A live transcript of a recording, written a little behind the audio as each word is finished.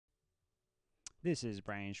This is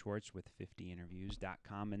Brian Schwartz with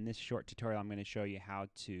 50interviews.com. In this short tutorial, I'm going to show you how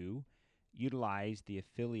to utilize the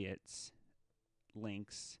affiliates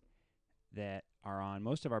links that are on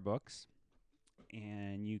most of our books,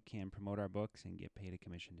 and you can promote our books and get paid a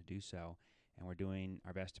commission to do so. And we're doing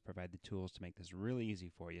our best to provide the tools to make this really easy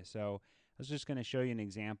for you. So I was just going to show you an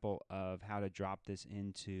example of how to drop this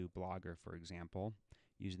into Blogger, for example,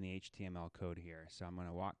 using the HTML code here. So I'm going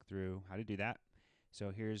to walk through how to do that. So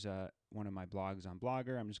here's one of my blogs on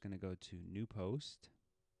Blogger. I'm just going to go to New Post,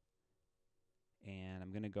 and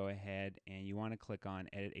I'm going to go ahead, and you want to click on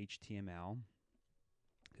Edit HTML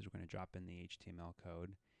because we're going to drop in the HTML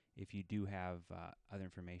code. If you do have other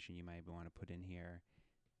information you might want to put in here,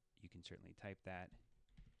 you can certainly type that.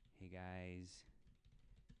 Hey guys,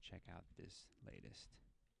 check out this latest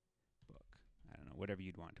book. I don't know, whatever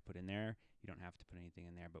you'd want to put in there. You don't have to put anything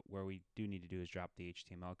in there, but where we do need to do is drop the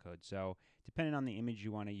HTML code. So depending on the image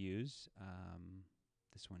you want to use,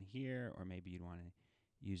 this one here, or maybe you'd want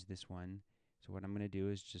to use this one. So what I'm going to do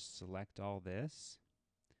is just select all this.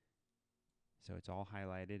 So it's all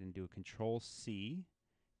highlighted, and do a Control C.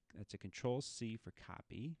 That's a Control C for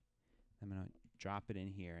copy. I'm going to drop it in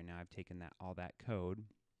here, and now I've taken all that code.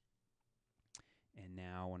 And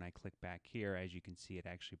now when I click back here, as you can see, it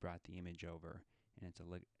actually brought the image over, and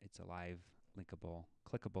it's a live linkable,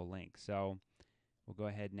 clickable link. So we'll go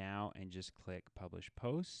ahead now and just click Publish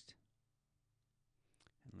Post,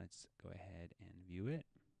 and let's go ahead and view it.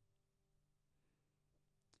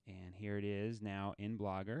 And here it is now in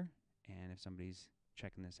Blogger. And if somebody's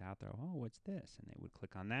checking this out, they're, oh, what's this? And they would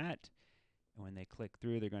click on that. And when they click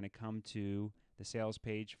through, they're going to come to the sales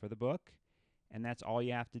page for the book. And that's all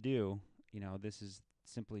you have to do. You know, this is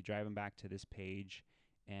simply driving back to this page.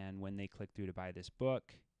 And when they click through to buy this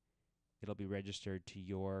book, it'll be registered to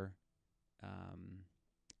your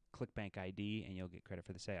ClickBank ID, and you'll get credit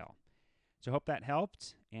for the sale. So I hope that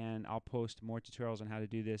helped. And I'll post more tutorials on how to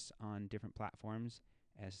do this on different platforms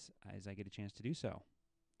as I get a chance to do so.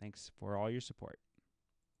 Thanks for all your support.